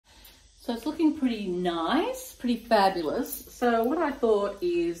So it's looking pretty nice, pretty fabulous. So what I thought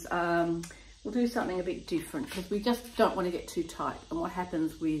is we'll do something a bit different because we just don't want to get too tight. And what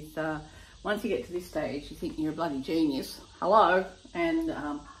happens with, once you get to this stage, you think you're a bloody genius. Hello, and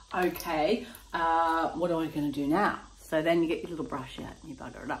okay, what am I going to do now? So then you get your little brush out and you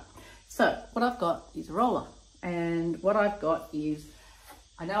bugger it up. So what I've got is a roller. And what I've got is,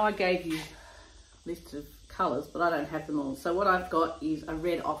 I know I gave you a list of colours, but I don't have them all. So what I've got is a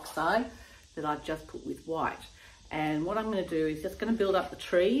red oxide that I've just put with white. And what I'm going to do is just going to build up the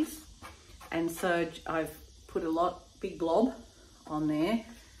trees. And so I've put a big glob on there.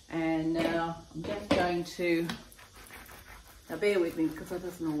 And now I'm just going to, now bear with me because it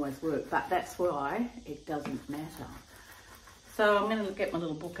doesn't always work, but that's why it doesn't matter. So I'm going to get my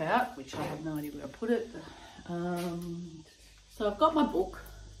little book out, which I have no idea where I put it. So I've got my book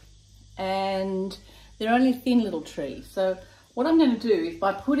and they're only thin little trees. So what I'm going to do is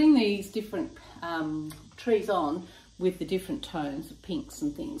by putting these different trees on with the different tones of pinks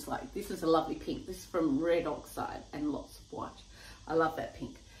and things, like this is a lovely pink. This is from red oxide and lots of white. I love that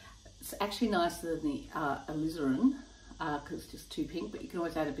pink. It's actually nicer than the alizarin because it's just too pink, but you can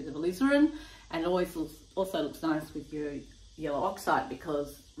always add a bit of alizarin, and it always also looks nice with your yellow oxide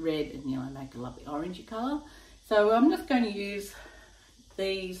because red and yellow make a lovely orangey colour. So I'm just going to use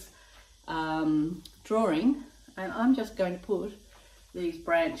these drawing, and I'm just going to put these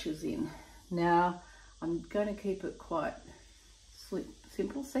branches in. Now I'm going to keep it quite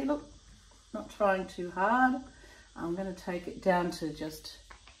simple. See, look, not trying too hard. I'm going to take it down to just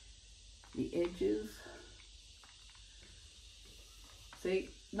the edges. See,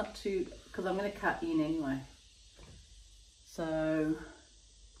 not too, because I'm going to cut in anyway. So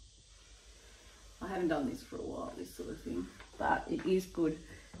I haven't done this for a while, this sort of thing, but it is good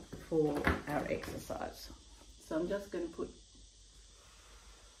for our exercise. So I'm just going to put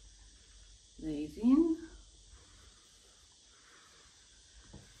these in.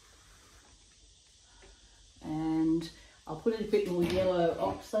 And I'll put a bit more yellow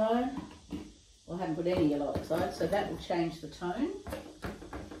oxide. Well, I haven't put any yellow oxide, so that will change the tone.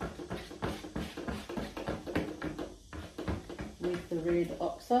 With the red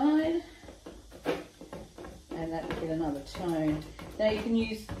oxide. And that will get another tone. Now you can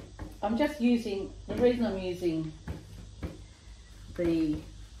use, I'm just using, the reason I'm using the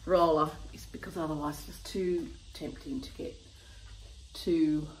roller is because otherwise it's just too tempting to get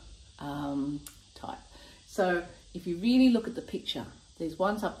too tight. So if you really look at the picture, there's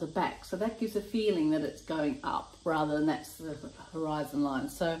ones up the back, so that gives a feeling that it's going up rather than that's the horizon line.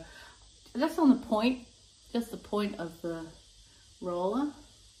 So that's on the point, just the point of the roller.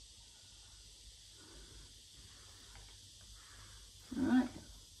 All right,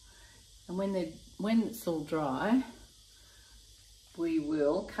 and when it's all dry, we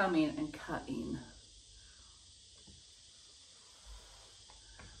will come in and cut in.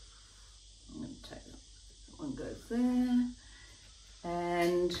 I'm going to take that one, goes there,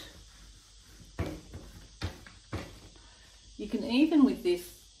 and you can even with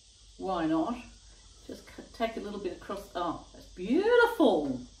this, why not, just take a little bit across. Oh, that's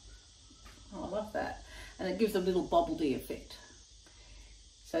beautiful. Oh, I love that, and it gives a little bobbledy effect.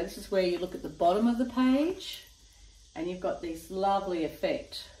 So this is where you look at the bottom of the page and you've got this lovely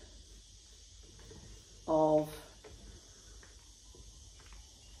effect of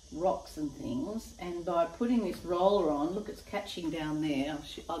rocks and things. And by putting this roller on, look, it's catching down there.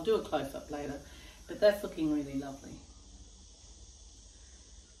 I'll do a close-up later, but that's looking really lovely.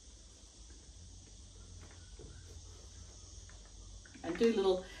 And do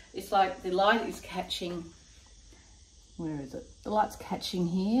little, it's like the light is catching. Where is it? The light's catching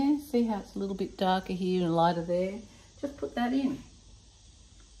here. See how it's a little bit darker here and lighter there? Just put that in.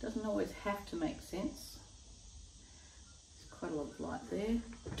 Doesn't always have to make sense. There's quite a lot of light there.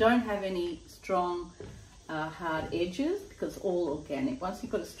 Don't have any strong hard edges because it's all organic. Once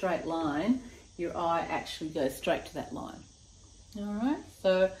you've got a straight line, your eye actually goes straight to that line. All right,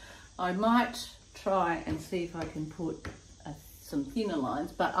 so I might try and see if I can put some thinner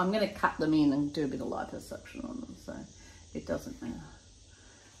lines, but I'm going to cut them in and do a bit of light perception on them, so it doesn't matter.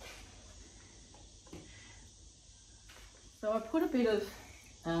 So I put a bit of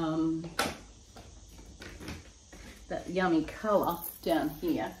that yummy colour down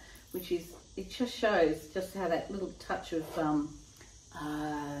here, which is, it just shows just how that little touch of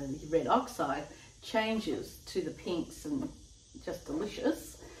red oxide changes to the pinks and just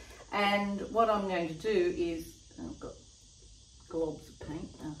delicious. And what I'm going to do is, I've got globs of paint,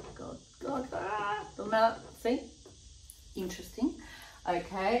 oh God, doesn't matter, see? Interesting.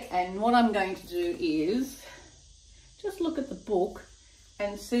 Okay, and what I'm going to do is just look at the book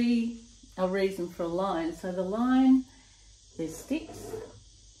and see a reason for a line. So the line, there's sticks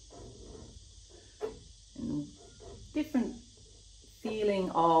and different feeling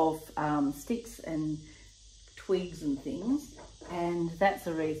of sticks and twigs and things, and that's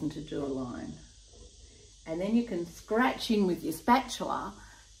a reason to do a line. And then you can scratch in with your spatula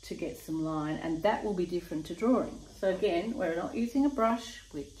to get some line, and that will be different to drawing. So again, we're not using a brush,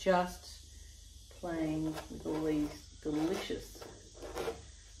 we're just playing with all these delicious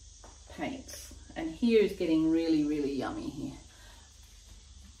paints. And here is getting really, really yummy here.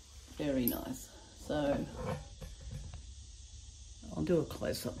 Very nice. So I'll do a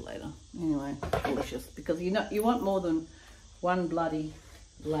close-up later. Anyway, delicious, because you want more than one bloody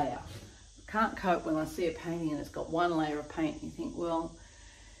layer. I can't cope when I see a painting and it's got one layer of paint and you think, well,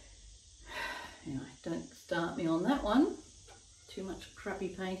 anyway, don't start me on that one. Too much crappy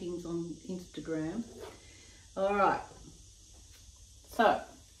paintings on Instagram. All right, so,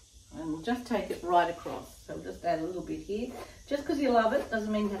 and we'll just take it right across. So we'll just add a little bit here. Just because you love it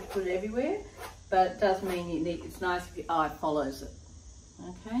doesn't mean you have to put it everywhere, but it does mean it's nice if your eye follows it.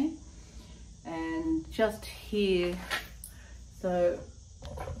 Okay, and just here, so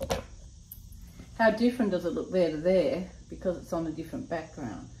how different does it look there to there, because it's on a different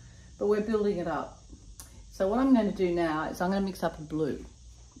background, but we're building it up. So what I'm going to do now is I'm going to mix up a blue,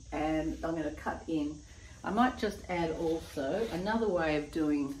 and I'm going to cut in. I might just add also another way of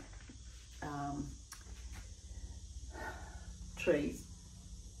doing trees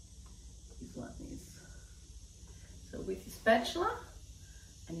is like this. So with your spatula,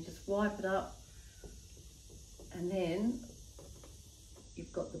 and you just wipe it up, and then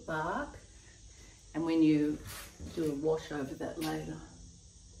you've got the bark, and when you do a wash over that later.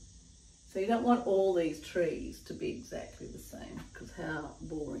 So you don't want all these trees to be exactly the same, because how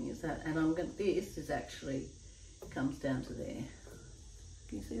boring is that? And this is actually, comes down to there.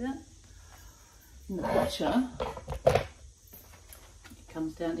 Can you see that? In the picture, it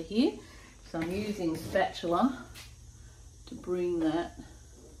comes down to here. So I'm using spatula to bring that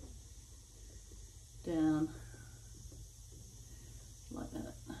down like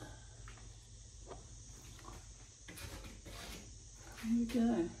that. There we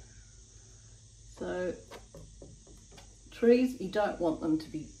go. So trees, you don't want them to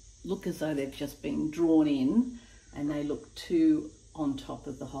look as though they've just been drawn in and they look too on top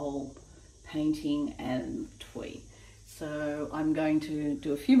of the whole painting and twee. So I'm going to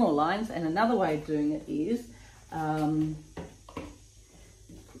do a few more lines, and another way of doing it is get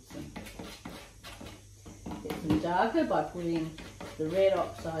some darker by putting the red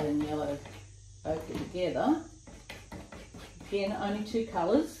oxide and yellow ochre together. Again, only two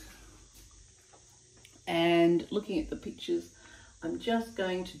colours. And looking at the pictures, I'm just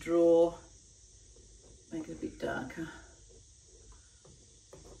going to draw, make it a bit darker.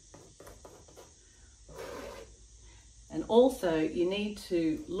 And also you need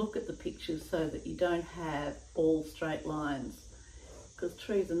to look at the pictures so that you don't have all straight lines, because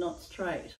trees are not straight.